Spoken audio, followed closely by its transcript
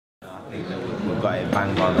We've got it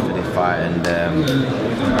bang on for this fight, and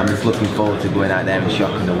I'm just looking forward to going out there and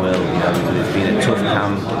shocking the world. You know, because it's been a tough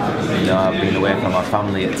camp. You know, I've been away from my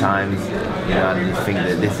family at times. You know, I just think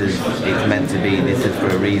that it's meant to be. This is for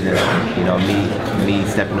a reason. You know, me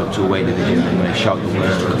stepping up to a weight division and going to shock the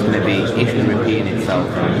world. It's going to be history repeating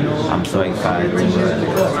itself. I'm so excited to get inside.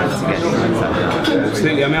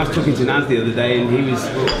 Absolutely. I mean, I was talking to Naz the other day, and he was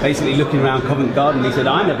basically looking around Covent Garden. He said,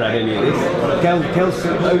 "I never had any of this. Kell's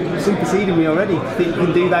superseded me already. Think you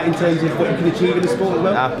can do that in terms of what you can achieve in the sport as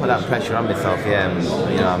well?" I put that pressure on myself, yeah. And,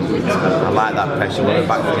 you know, I like that pressure. When I'm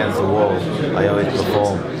back against the wall, I always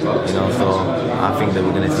perform. You know, so I think that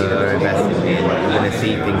we're going to see the very best in me, and we're going to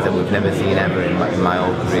see things that we've never seen ever in my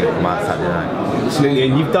whole career from our Saturday night. Absolutely,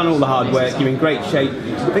 and you've done all the hard work. You're in great shape.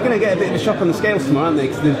 They're going to get a bit of a shock on the scales tomorrow, aren't they?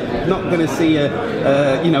 Because they're not going to see a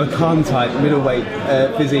Khan type middleweight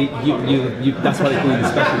physique. That's why they call you the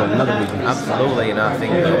special one. Another reason. Absolutely, you know, I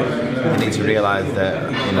think that they need to realise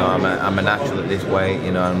that, you know, I'm a natural at this weight.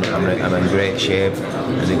 You know, I'm in great shape,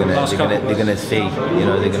 and they're gonna see, you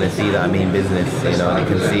know, they're gonna see that I mean business. You know, they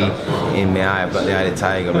can see in my eye I've got the eye of the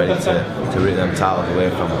tiger, ready to rip them titles away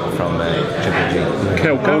from Triple G.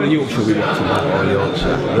 Kell, go Yorkshire. We watching.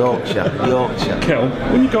 Yorkshire. Kell,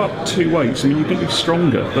 when you go up 2 weights, I mean, you're going to be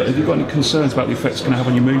stronger, but have you got any concerns about the effects it's going to have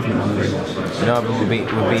on your movement on the ring? You know,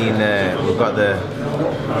 we've got the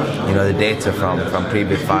data from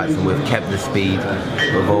previous fights, and we've kept the speed.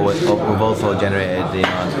 We've also generated, you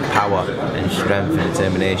know, power and strength and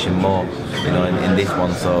determination more, you know, in this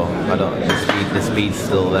one. So the speed's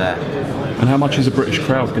still there. And how much is a British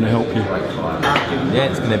crowd going to help you? Yeah,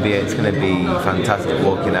 it's going to be fantastic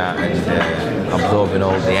walking out and absorbing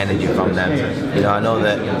all the energy from them. You know, I know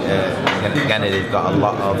that Gennady's got a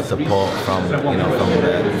lot of support from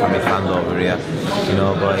his fans over here. You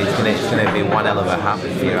know, but it's going to be one hell of a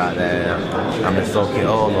atmosphere out there. I'm going to soak it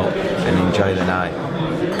all up and enjoy the night.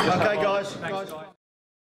 Okay, guys.